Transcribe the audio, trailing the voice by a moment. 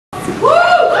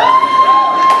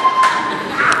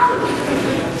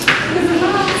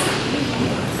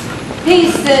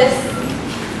sis.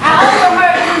 I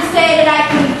overheard you say that I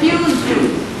confused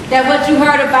you, that what you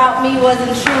heard about me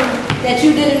wasn't true, that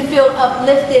you didn't feel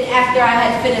uplifted after I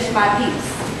had finished my piece.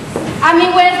 I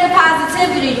mean, where's the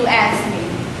positivity, you asked me?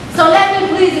 So let me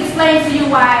please explain to you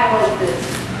why I wrote this.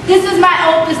 This is my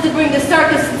opus to bring the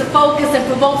circus into focus and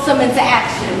provoke some into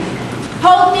action.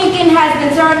 Whole thinking has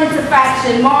been turned into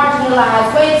fraction,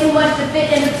 marginalized, way too much to fit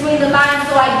in between the lines,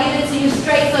 so I give it to you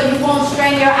straight so you won't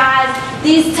strain your eyes.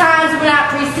 These times were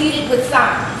not preceded with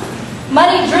signs.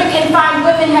 Money, drink, and fine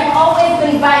women have always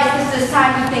been vice. This is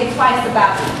time you think twice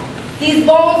about it. These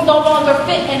bones no longer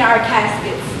fit in our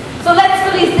caskets. So let's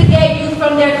release the gay youth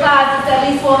from their closets. At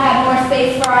least we'll have more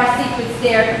space for our secrets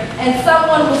there, and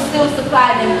someone will still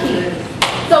supply them keys.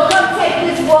 So come take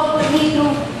this walk with me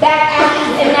through back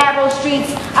alleys and narrow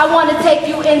streets. I want to take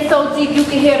you in so deep you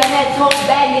can hear the head toes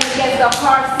banging against the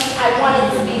car seat. I want it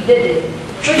to be vivid,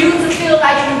 for you to feel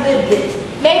like you lived it.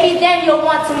 Maybe then you'll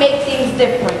want to make things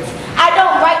different. I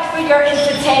don't write for your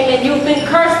entertainment. You've been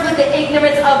cursed with the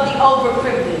ignorance of the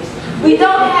overprivileged. We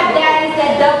don't have daddies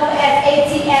that double as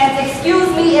ATMs. Excuse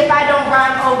me if I don't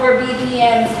rhyme over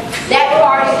BPMs. That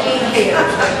party ain't here.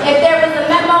 If there was a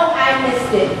memo, I missed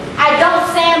it. I don't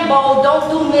sambo, don't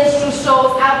do minstrel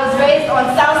shows. I was raised on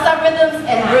salsa rhythms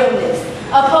and realness.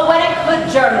 A poetic hood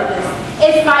journalist.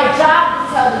 It's my job to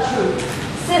tell the truth.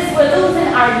 Sis, we're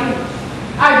losing our youth.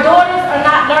 Our daughters are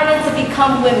not learning to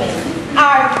become women.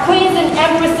 Our queens and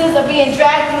empresses are being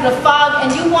dragged through the fog, and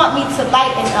you want me to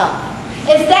lighten up.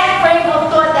 It's that frame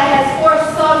of thought that has forced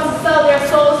some to sell their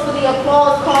souls for the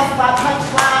applause caused by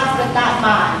punchlines, but not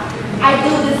mine. I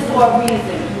do this for a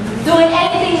reason. Doing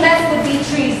anything less would be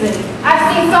treason. I've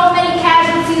seen so many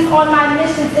casualties on my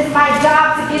missions. It's my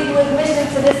job to give you admission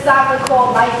to this saga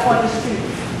called Life on the Street.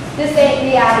 This ain't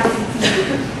reality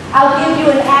TV. I'll give you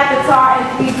an avatar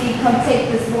in 3D. Come take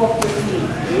this walk with me.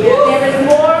 There is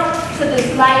more to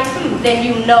this life than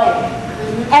you know.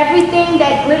 Everything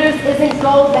that glitters isn't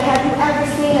gold, but have you ever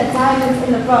seen a diamond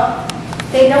in the rough?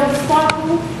 They don't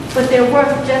sparkle, but they're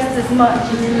worth just as much.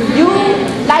 You,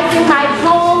 liking my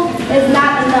poem, is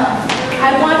not enough.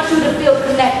 I want you to feel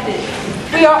connected.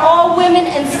 We are all women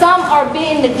and some are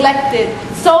being neglected,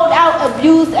 sold out,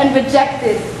 abused, and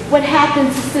rejected. What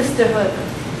happened to sisterhood?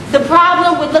 The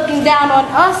problem with looking down on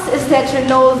us is that your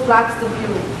nose blocks the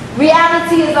view.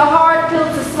 Reality is a hard pill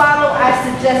to swallow. I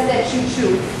suggest that you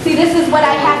chew. See, this is what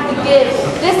I have to give.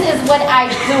 This is what I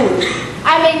do.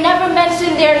 I may never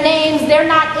mention their names. They're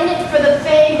not in it for the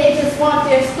fame. They just want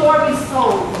their stories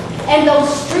told. And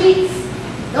those streets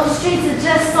are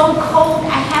just so cold.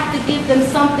 I have to give them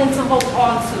something to hold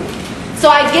on to. So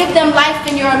I give them life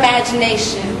in your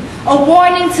imagination. A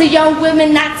warning to young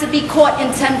women not to be caught in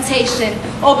temptation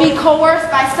or be coerced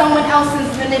by someone else's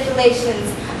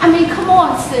manipulations. I mean, come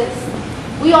on, sis.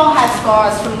 We all have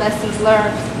scars from lessons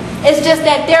learned. It's just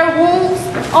that their wounds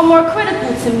are more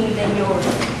critical to me than yours,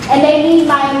 and they need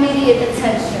my immediate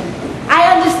attention.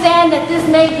 I understand that this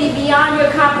may be beyond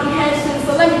your comprehension,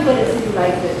 so let me put it to you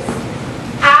like this.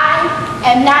 I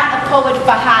am not a poet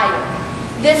for hire.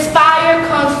 This fire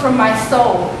comes from my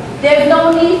soul. There's no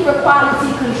need for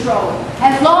quality control.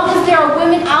 As long as there are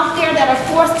women out there that are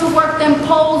forced to work them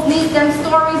polls, need them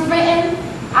stories written,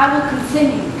 I will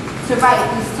continue to write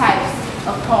these types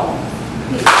of poems.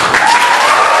 Peace.